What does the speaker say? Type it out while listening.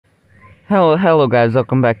Hello guys,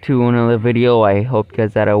 welcome back to another video. I hope you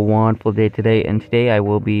guys had a wonderful day today, and today I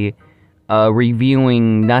will be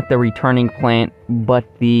reviewing not the returning plant, but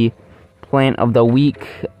the plant of the week,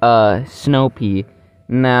 snow pea.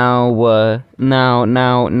 Now,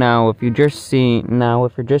 if you're just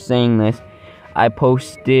seeing this, I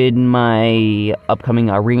posted my upcoming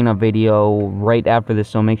arena video right after this,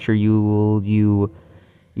 so make sure you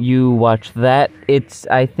watch that.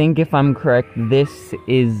 I think if I'm correct, this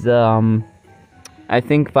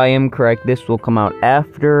this will come out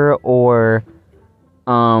after, or,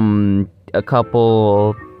 a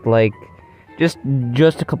couple, just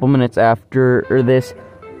a couple minutes after this.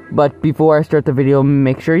 But before I start the video,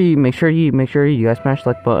 make sure you guys smash the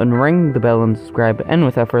like button, ring the bell, and subscribe. And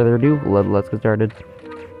without further ado, let's get started.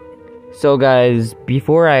 So guys,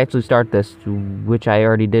 before I actually start this, which I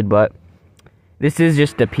already did, but this is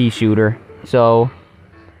just a pea shooter, so,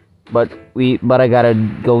 but I gotta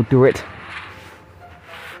go through it.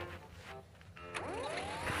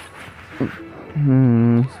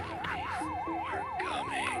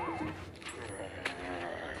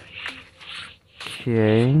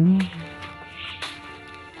 Okay.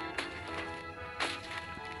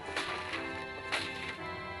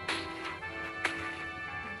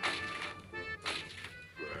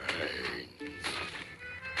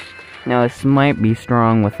 Now this might be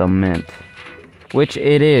strong with a mint, which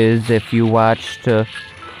it is if you watched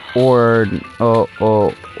or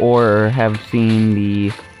have seen the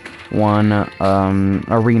one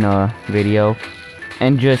arena video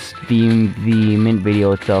and just the mint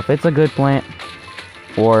video itself. It's a good plant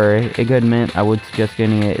or a good mint. I would suggest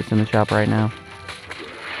getting it. It's in the shop right now.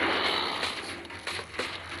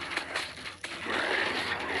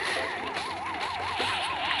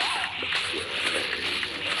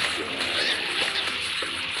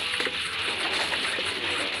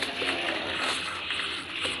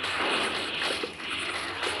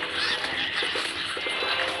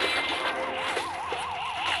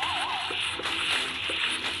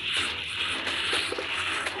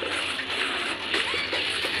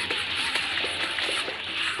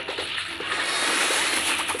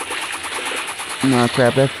 No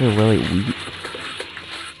crap, that's really weak.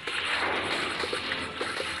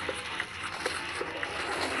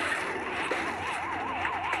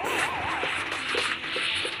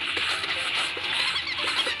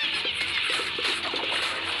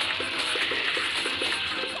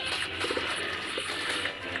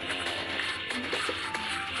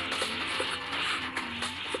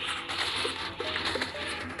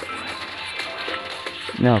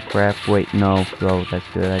 No crap, wait, no, bro, that's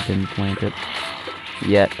good, I didn't plant it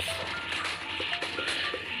yet.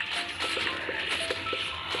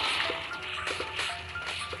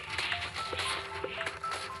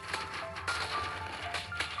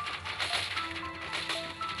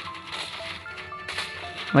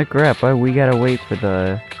 Like crap, we gotta wait for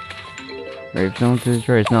the gravestone to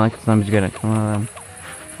destroy. It's not like somebody's gonna come on.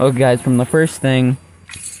 Oh guys, from the first thing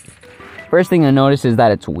I noticed is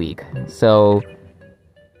that it's weak. So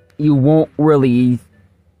you won't really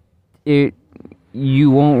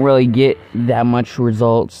get that much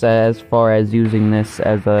results as far as using this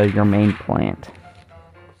as your main plant.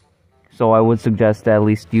 So I would suggest at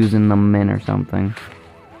least using the mint or something.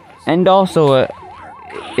 And also,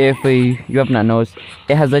 if you have not noticed,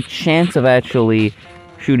 it has a chance of actually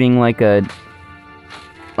shooting like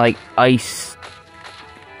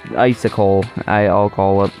icicle, I'll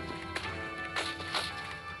call it.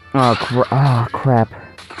 Oh crap.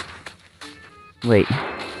 Wait,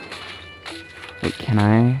 can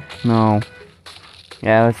I? No.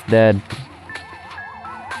 Yeah, that's dead.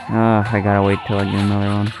 I gotta wait till I get another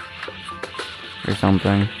one. Or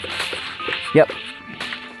something. Yep.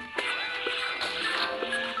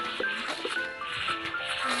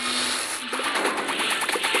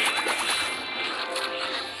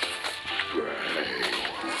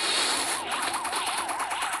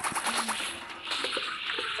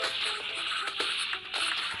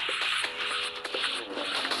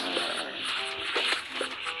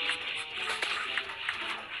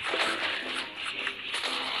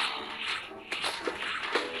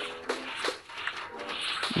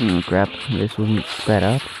 Oh crap, this wasn't sped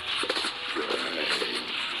up.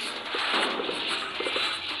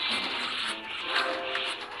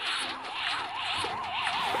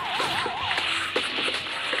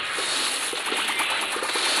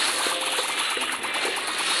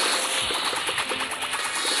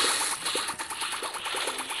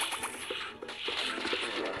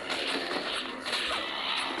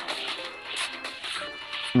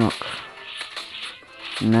 Oh,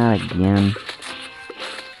 not again.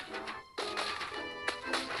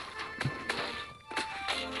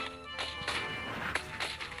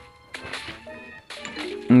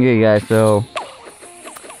 Okay, guys, so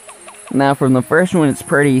now from the first one, it's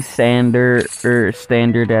pretty standard,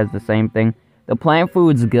 standard as the same thing. The plant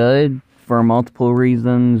food's good for multiple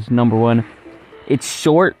reasons. Number one, it's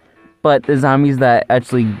short, but the zombies that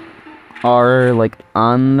actually are, like,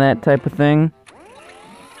 on that type of thing,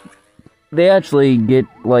 they actually get,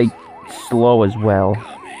 like, slow as well.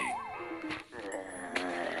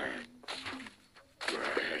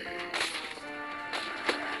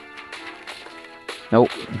 Nope.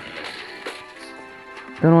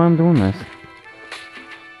 Don't know why I'm doing this.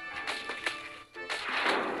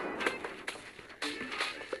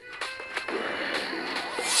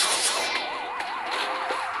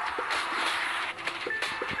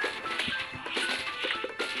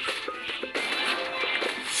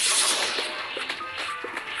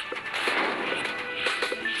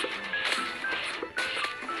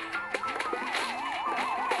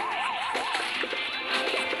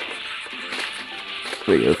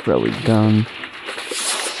 Video's probably done.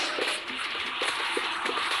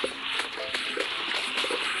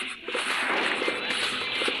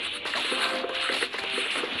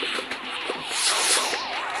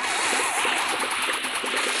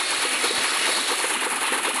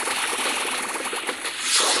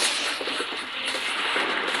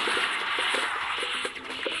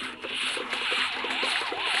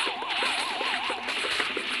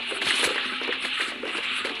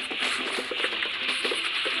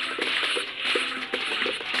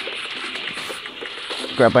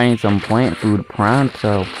 Crap, I need some plant food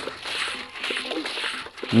pronto.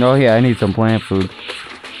 Oh yeah, I need some plant food.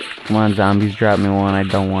 Come on, zombies, drop me one. I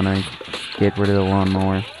don't want to get rid of the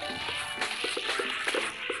lawnmower.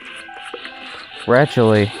 We're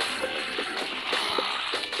actually...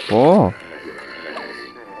 Oh!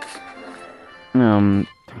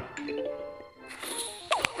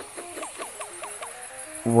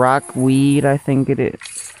 Rockweed, I think it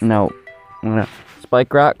is. No.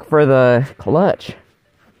 Spike rock for the clutch.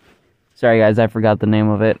 Sorry guys, I forgot the name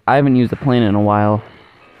of it. I haven't used the plant in a while.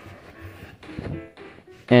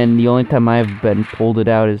 And the only time I've been pulled it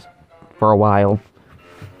out is for a while.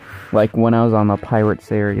 Like when I was on the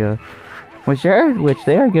Pirates area. Which they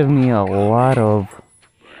are giving me a lot of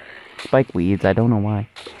spike weeds. I don't know why.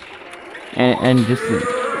 And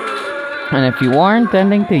if you are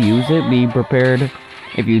intending to use it, be prepared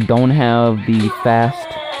if you don't have the fast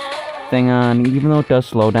thing on. Even though it does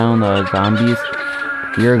slow down the zombies,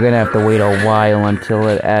 you're gonna have to wait a while until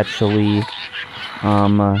it actually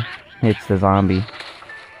hits the zombie.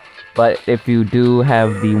 But if you do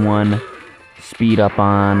have the one speed up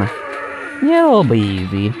on, yeah, it'll be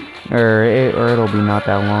easy, or it'll be not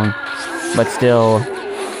that long, but still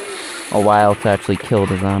a while to actually kill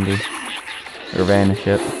the zombie or vanish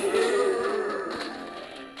it.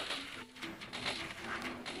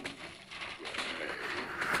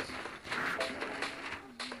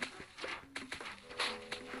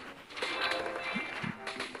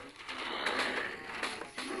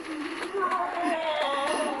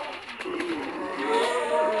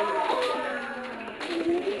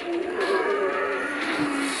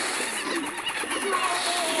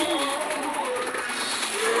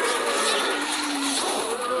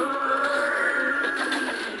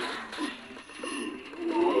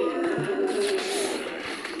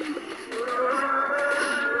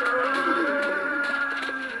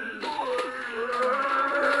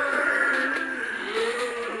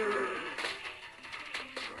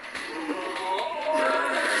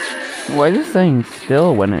 Why is this thing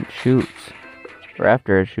still when it shoots? Or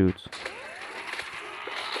after it shoots?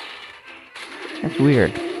 That's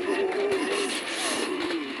weird.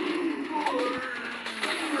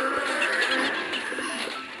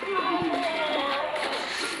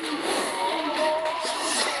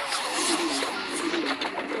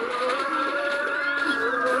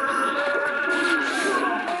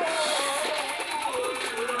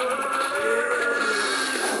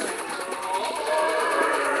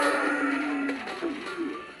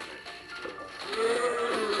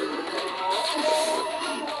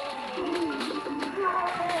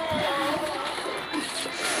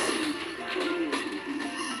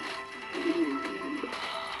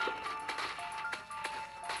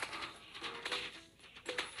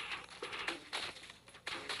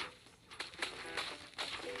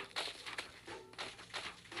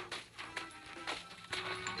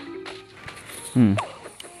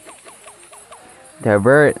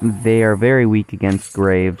 They are very weak against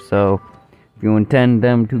graves, so if you intend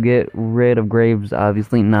them to get rid of graves,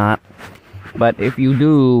 obviously not. But if you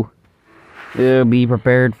do, be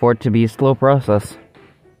prepared for it to be a slow process.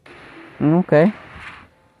 Okay.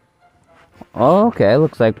 Okay,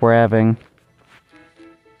 looks like we're having...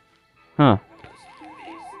 Huh.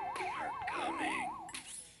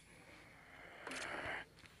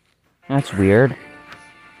 That's weird.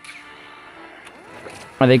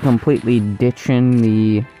 Are they completely ditching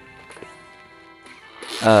the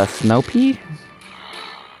snow pea?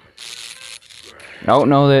 Oh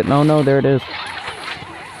no, no, there it is.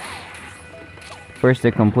 First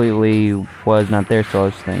it completely was not there, so I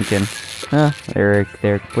was thinking,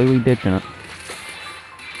 they're completely ditching it.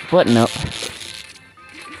 But no.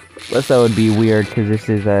 Plus that would be weird, because this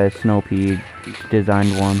is a snow pea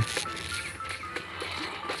designed one.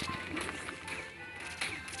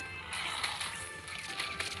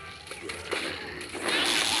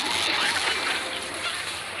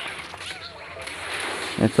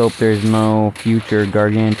 Let's hope there's no future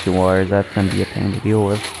gargantuars. That's gonna be a pain to deal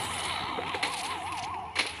with.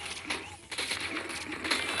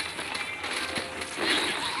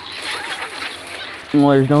 Well,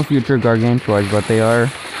 there's no future gargantuars, but they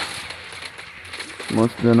are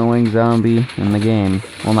most annoying zombie in the game.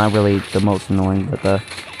 Well, not really the most annoying, but the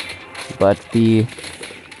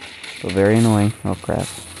very annoying. Oh crap!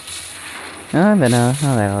 That's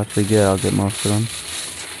actually good. I'll get most of them.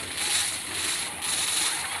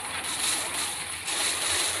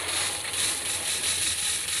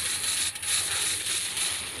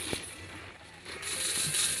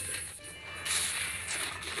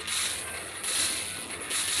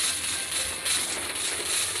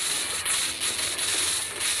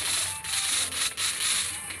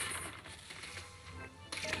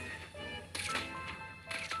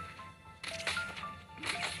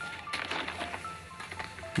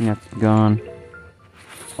 That's gone.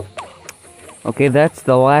 Okay, that's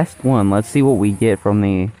the last one. Let's see what we get from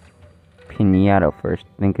the Pinata first.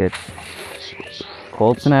 I think it's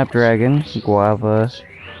Cold Snapdragon, Guava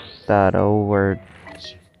Dado, or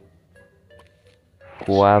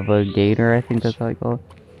Guava Gator, I think that's how I call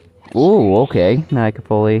it. Ooh, okay. Now I can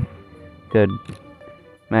fully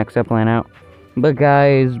max that plant out. But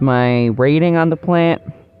guys, my rating on the plant,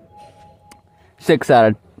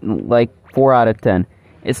 4 out of 10.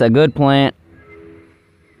 It's a good plant,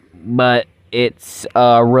 but it's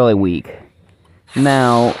really weak.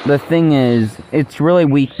 Now, the thing is, it's really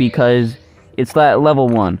weak because it's at level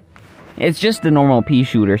 1. It's just a normal pea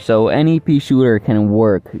shooter, so any pea shooter can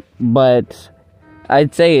work. But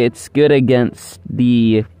I'd say it's good against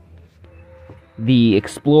the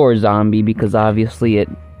Explorer zombie, because obviously it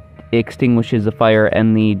extinguishes the fire,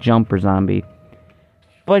 and the Jumper zombie.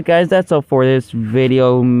 But guys, that's all for this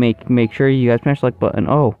video. Make sure you guys smash the like button.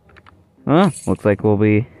 Oh, looks like we'll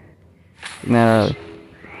be that.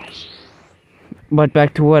 But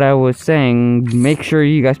back to what I was saying. Make sure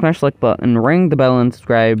you guys smash the like button, ring the bell, and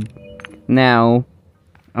subscribe. Now,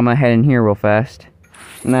 I'm gonna head in here real fast.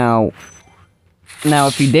 Now,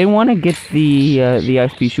 if you did want to get the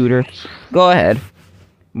ice pea shooter, go ahead.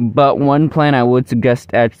 But one plan I would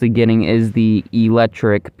suggest actually getting is the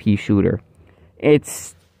electric pea shooter.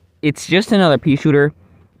 It's just another pea shooter,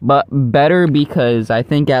 but better, because I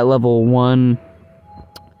think at level 1,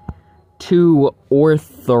 2, or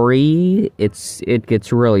 3, it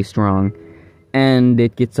gets really strong, and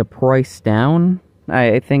it gets a price down,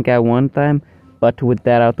 I think, at one time. But with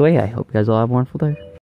that out the way, I hope you guys all have a wonderful day.